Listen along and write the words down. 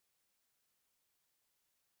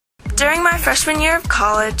During my freshman year of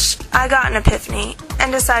college, I got an epiphany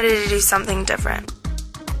and decided to do something different.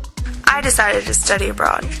 I decided to study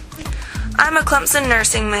abroad. I'm a Clemson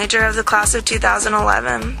nursing major of the class of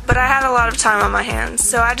 2011, but I had a lot of time on my hands,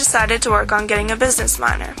 so I decided to work on getting a business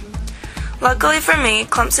minor. Luckily for me,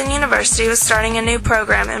 Clemson University was starting a new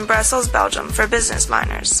program in Brussels, Belgium for business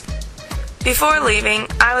minors. Before leaving,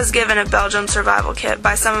 I was given a Belgium survival kit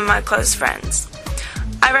by some of my close friends.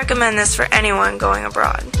 I recommend this for anyone going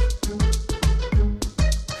abroad.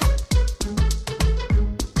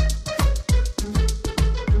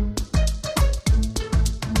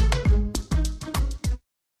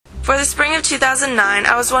 For the spring of 2009,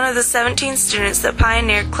 I was one of the 17 students that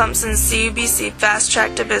pioneered Clemson's CUBC Fast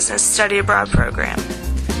Track to Business Study Abroad program.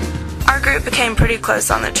 Our group became pretty close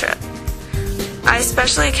on the trip. I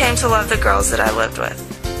especially came to love the girls that I lived with.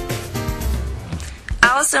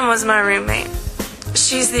 Allison was my roommate.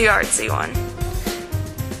 She's the artsy one.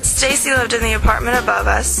 Stacy lived in the apartment above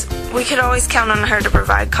us. We could always count on her to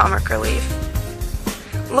provide comic relief.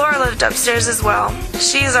 Laura lived upstairs as well.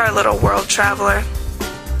 She's our little world traveler.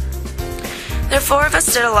 The four of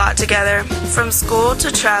us did a lot together, from school to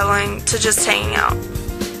traveling to just hanging out.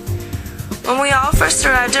 When we all first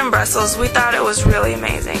arrived in Brussels, we thought it was really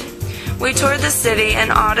amazing. We toured the city and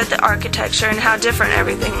awed at the architecture and how different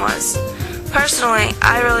everything was. Personally,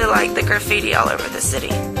 I really liked the graffiti all over the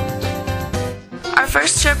city. Our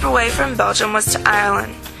first trip away from Belgium was to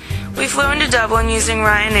Ireland. We flew into Dublin using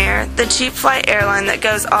Ryanair, the cheap flight airline that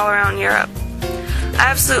goes all around Europe. I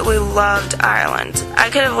absolutely loved Ireland. I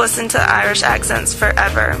could have listened to Irish accents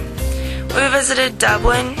forever. We visited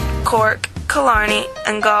Dublin, Cork, Killarney,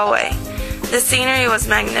 and Galway. The scenery was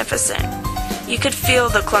magnificent. You could feel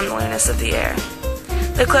the cleanliness of the air.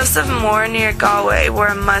 The cliffs of Moher near Galway were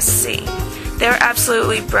a must-see. They were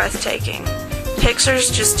absolutely breathtaking. Pictures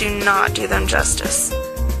just do not do them justice.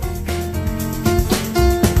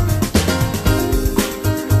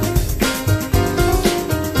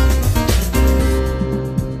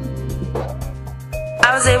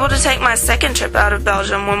 I was able to take my second trip out of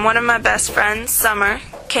Belgium when one of my best friends, Summer,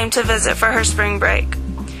 came to visit for her spring break.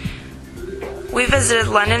 We visited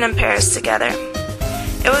London and Paris together.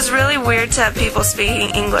 It was really weird to have people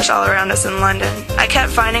speaking English all around us in London. I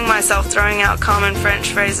kept finding myself throwing out common French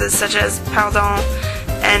phrases such as pardon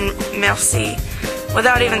and merci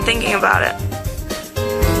without even thinking about it.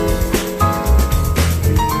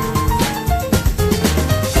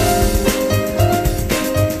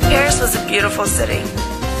 Paris was a beautiful city.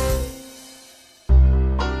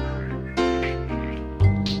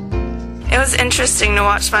 It was interesting to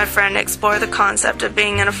watch my friend explore the concept of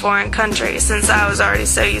being in a foreign country since I was already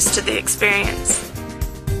so used to the experience.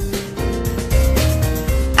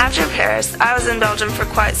 After Paris, I was in Belgium for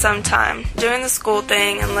quite some time, doing the school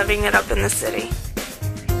thing and living it up in the city.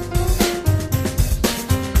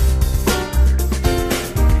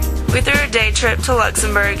 We threw a day trip to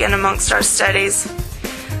Luxembourg in amongst our studies.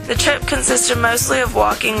 The trip consisted mostly of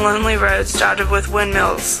walking lonely roads dotted with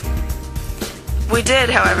windmills. We did,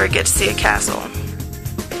 however, get to see a castle.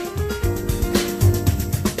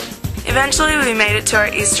 Eventually, we made it to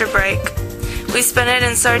our Easter break. We spent it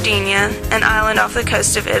in Sardinia, an island off the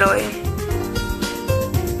coast of Italy.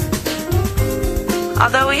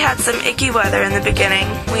 Although we had some icky weather in the beginning,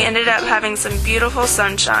 we ended up having some beautiful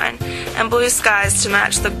sunshine and blue skies to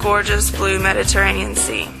match the gorgeous blue Mediterranean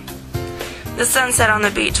Sea. The sunset on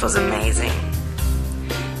the beach was amazing.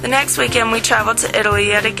 The next weekend, we traveled to Italy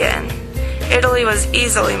yet again. Italy was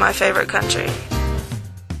easily my favorite country.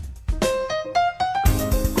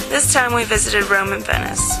 This time we visited Rome and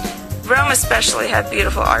Venice. Rome especially had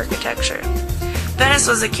beautiful architecture. Venice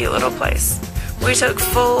was a cute little place. We took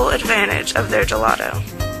full advantage of their gelato.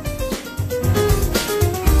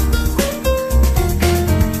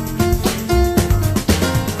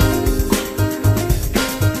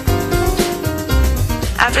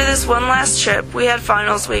 After this one last trip, we had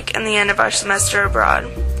finals week and the end of our semester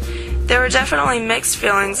abroad. There were definitely mixed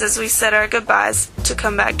feelings as we said our goodbyes to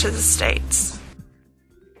come back to the States.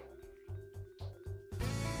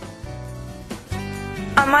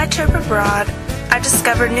 On my trip abroad, I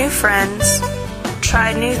discovered new friends,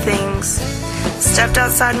 tried new things, stepped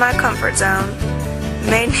outside my comfort zone,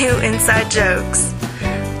 made new inside jokes,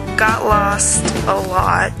 got lost a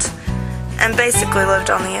lot, and basically lived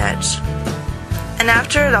on the edge. And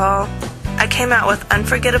after it all, I came out with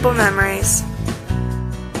unforgettable memories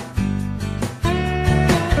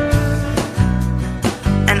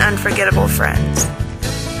and unforgettable friends.